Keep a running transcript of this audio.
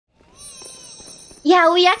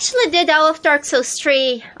Yeah, we actually did all of Dark Souls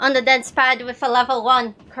 3 on the Dancepad with a level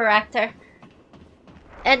 1 character.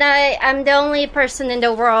 And I'm the only person in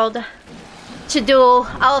the world to do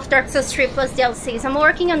all of Dark Souls 3 plus DLCs. I'm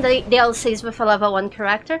working on the DLCs with a level 1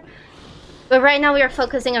 character. But right now we are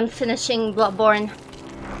focusing on finishing Bloodborne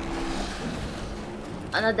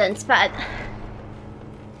on a Dancepad.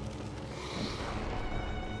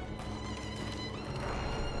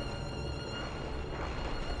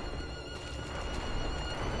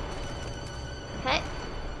 Okay.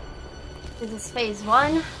 This is phase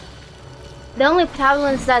 1. The only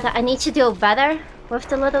problem is that I need to deal better with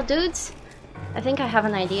the little dudes. I think I have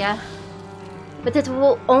an idea. But it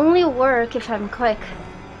will only work if I'm quick.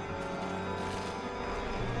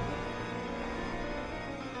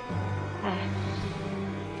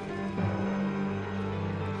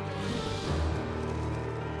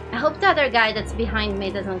 I hope the other guy that's behind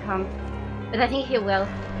me doesn't come. But I think he will.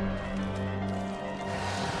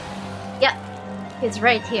 Yep, he's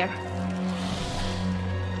right here.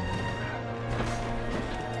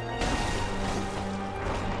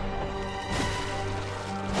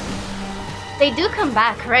 They do come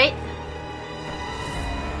back, right?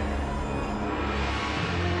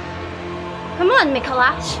 Come on,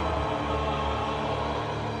 Micolash.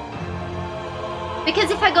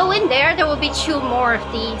 Because if I go in there, there will be 2 more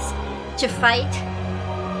of these to fight.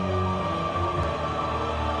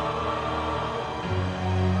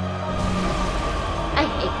 I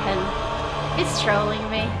hate him. He's trolling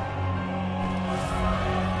me.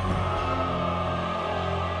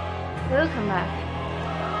 He'll come back.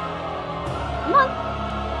 Come on.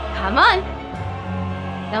 Come on.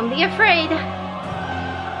 Don't be afraid.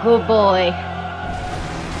 Good boy.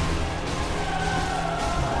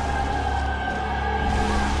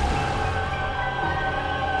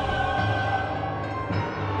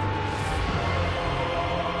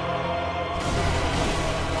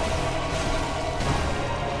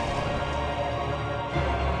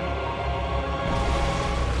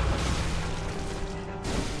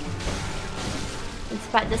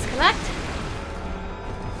 Dancepad disconnect.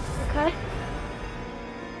 Okay.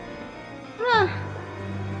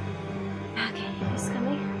 Okay, he's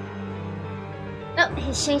coming. No,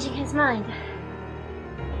 he's changing his mind.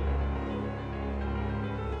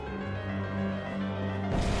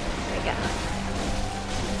 There we go.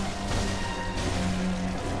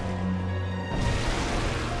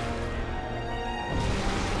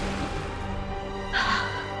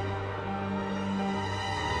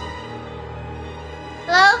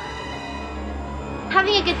 Hello?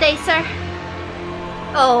 Having a good day, sir?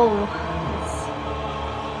 Oh.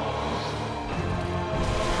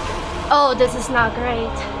 Oh, this is not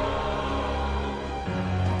great.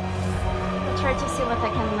 I'll try to see what I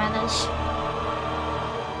can manage.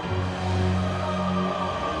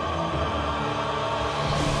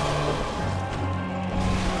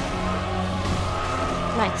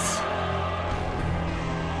 Nice.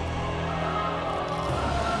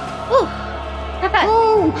 Ooh, not bad.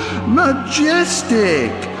 Oh,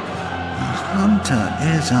 majestic! A hunter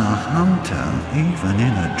is a hunter, even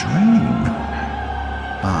in a dream.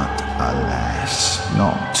 But alas,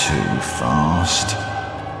 not too fast.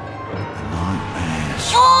 The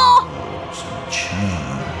nightmares, walls and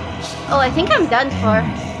chains. Oh, I think I'm done for.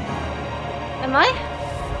 Am I?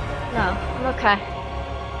 No, I'm okay.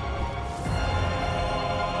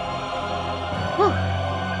 Whew.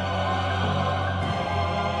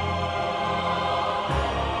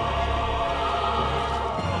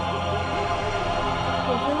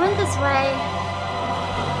 If we went this way.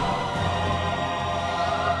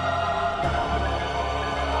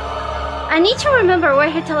 I need to remember where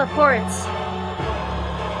he teleports.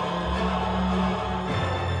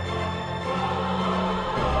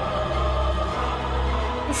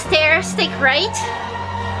 The stairs take right?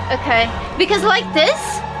 Okay. Because like this,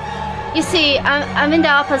 you see, I'm in the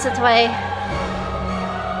opposite way.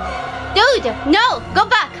 Dude, no! Go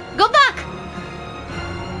back! Go back!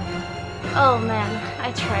 Oh man,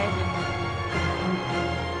 I tried.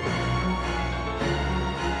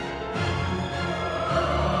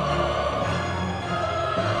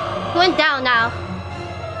 Went down now.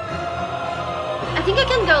 I think I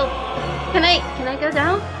can go. Can I go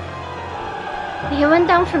down? He went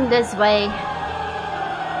down from this way.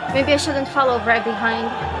 Maybe I shouldn't follow right behind.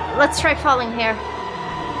 Let's try falling here.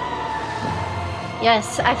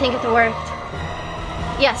 Yes, I think it worked.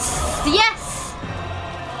 Yes! Yes!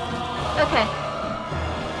 Okay.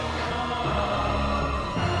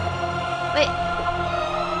 Wait.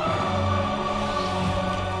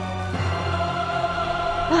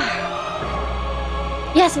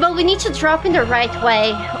 Yes, but we need to drop in the right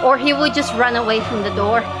way, or he would just run away from the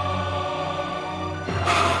door.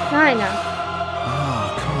 I know.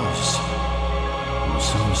 Ah, cos.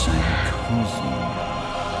 Some say cosmo.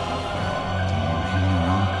 Do you hear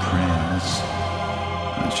our prayers,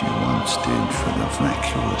 as you once did for the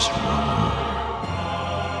vacuous one?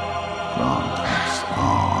 Grant us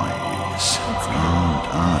eyes. Grant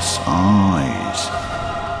us eyes.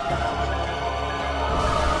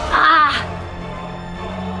 Ah!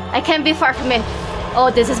 I can't be far from him.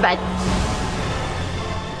 Oh, this is bad.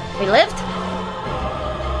 We lived?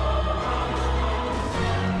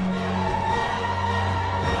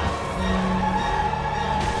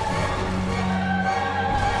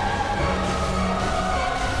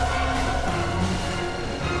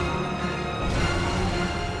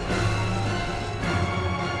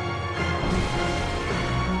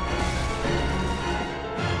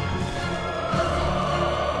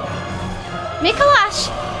 Micolash!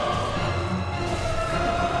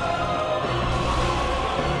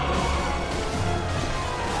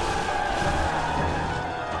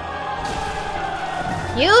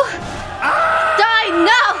 You? Die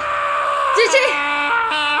now! Did you?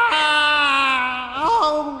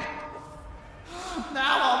 Oh!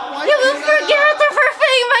 Now I'm waking You will forget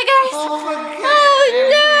everything, my guys! Oh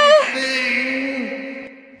no!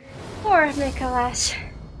 Poor Micolash.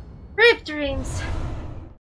 Rip dreams.